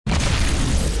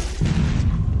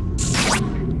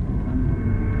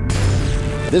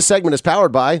This segment is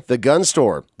powered by The Gun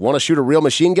Store. Want to shoot a real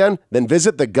machine gun? Then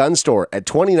visit The Gun Store at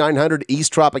 2900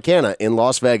 East Tropicana in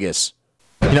Las Vegas.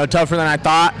 You know, tougher than I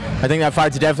thought. I think that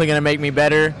fight's definitely going to make me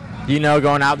better. You know,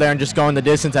 going out there and just going the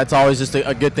distance, that's always just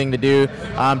a good thing to do.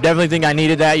 Definitely think I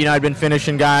needed that. You know, I'd been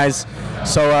finishing guys.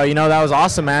 So, you know, that was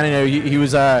awesome, man. You know,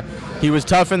 he was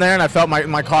tough in there, and I felt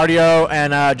my cardio,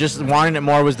 and just wanting it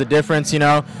more was the difference, you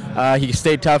know. He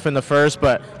stayed tough in the first,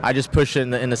 but I just pushed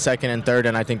it in the second and third,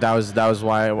 and I think that was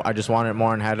why I just wanted it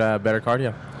more and had better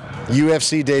cardio.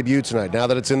 UFC debut tonight. Now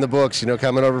that it's in the books, you know,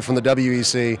 coming over from the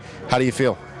WEC, how do you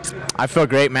feel? I feel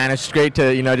great, man. It's great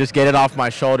to, you know, just get it off my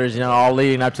shoulders, you know, all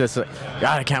leading up to this.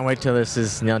 God, I can't wait till this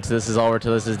is, you know, till this is over,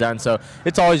 till this is done. So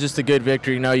it's always just a good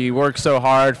victory. You know, you work so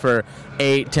hard for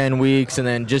 8-10 weeks, and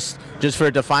then just for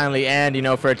it to finally end, you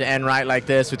know, for it to end right like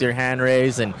this with your hand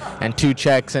raised and 2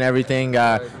 checks and everything, you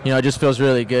know, it just feels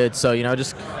really good. So, you know,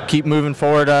 just keep moving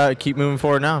forward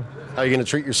now. How are you going to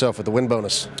treat yourself with the win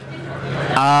bonus?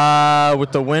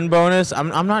 With the win bonus,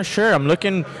 I'm not sure. I'm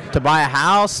looking to buy a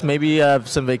house, maybe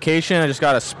some vacation. I just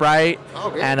got a Sprite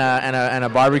and a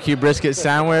barbecue brisket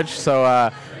sandwich.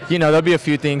 So, you know, there'll be a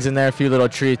few things in there, a few little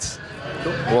treats.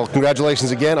 Well,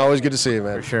 congratulations again. Always good to see you,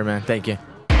 man. For sure, man. Thank you.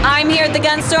 I'm here at the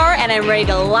gun store, and I'm ready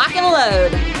to lock and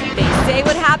load. They say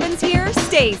what happens here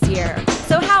stays here.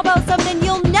 So how about something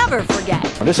you'll never forget?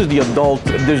 This is the adult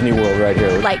Disney World right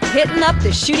here. Like hitting up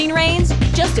the shooting range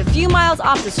just a few miles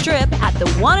off the strip at the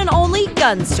one and only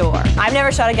gun store. I've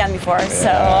never shot a gun before,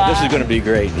 so... This is going to be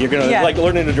great. You're going to like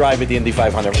learning to drive at the Indy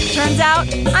 500. Turns out,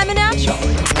 I'm a natural.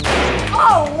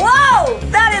 Oh, whoa!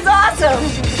 That is awesome!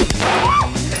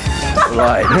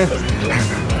 Right.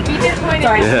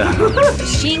 Yeah.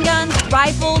 Machine guns,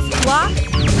 rifles, Glock,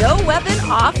 no weapon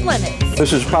off limits.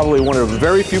 This is probably one of the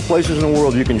very few places in the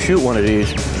world you can shoot one of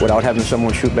these without having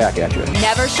someone shoot back at you.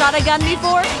 Never shot a gun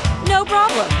before? No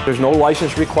problem. There's no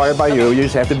license required by you. You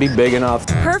just have to be big enough.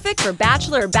 Perfect for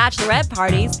bachelor or bachelorette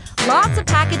parties. Lots of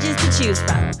packages to choose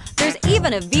from. There's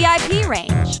even a VIP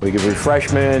range. We give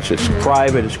refreshments. It's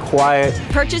private. It's quiet.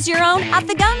 Purchase your own at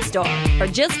the gun store, or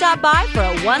just stop by for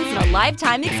a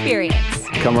once-in-a-lifetime experience.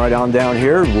 Come right on down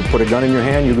here. We'll put a gun in your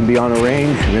hand. You can be on a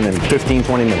range in 15,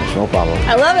 20 minutes. No problem.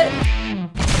 I love it.